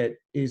you sit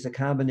is a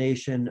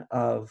combination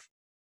of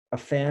a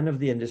fan of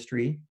the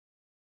industry,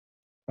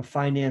 a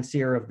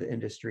financier of the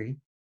industry,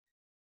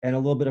 and a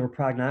little bit of a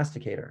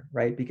prognosticator,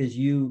 right? Because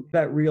you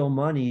bet real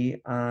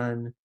money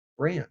on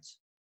brands,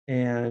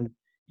 and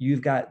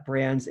you've got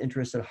brands'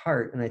 interests at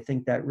heart. And I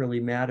think that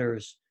really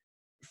matters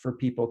for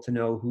people to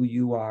know who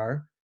you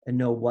are and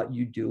know what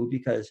you do,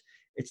 because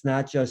it's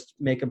not just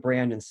make a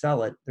brand and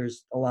sell it.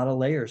 There's a lot of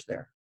layers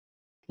there.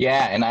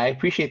 Yeah, and I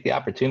appreciate the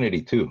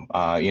opportunity too.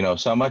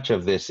 So much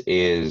of this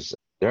is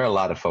there are a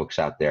lot of folks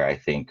out there, I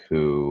think,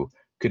 who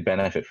could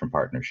benefit from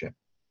partnership.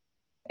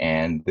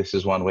 And this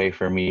is one way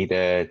for me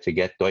to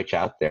get Deutsch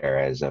out there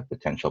as a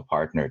potential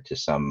partner to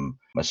some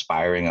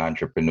aspiring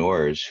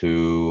entrepreneurs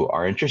who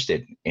are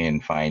interested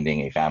in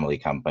finding a family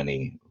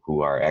company,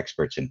 who are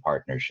experts in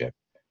partnership,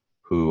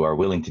 who are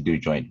willing to do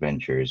joint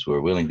ventures, who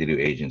are willing to do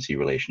agency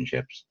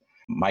relationships.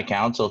 My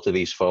counsel to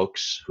these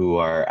folks who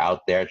are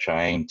out there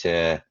trying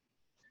to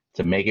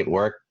make it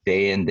work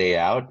day in, day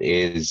out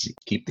is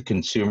keep the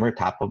consumer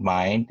top of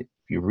mind. If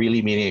you're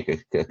really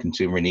meeting a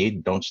consumer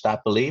need, don't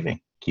stop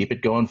believing. Keep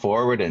it going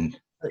forward. And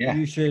yeah,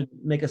 You should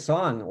make a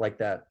song like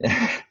that.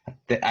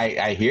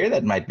 I hear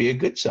that might be a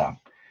good song.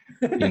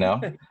 You know,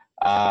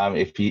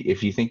 if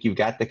you think you've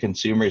got the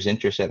consumer's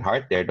interest at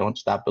heart there, don't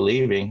stop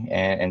believing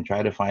and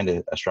try to find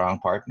a strong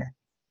partner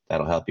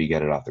that'll help you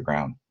get it off the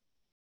ground.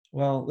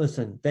 Well,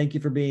 listen, thank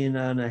you for being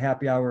on a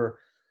happy hour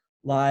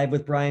live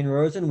with Brian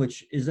Rosen,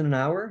 which isn't an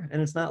hour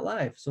and it's not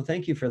live. So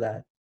thank you for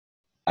that.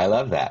 I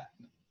love that.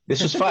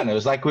 This was fun. It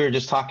was like we were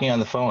just talking on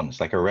the phone.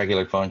 It's like a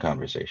regular phone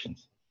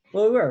conversations.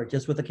 Well, we were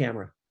just with the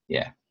camera.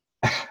 Yeah.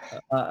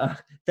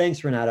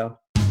 Thanks, Renato.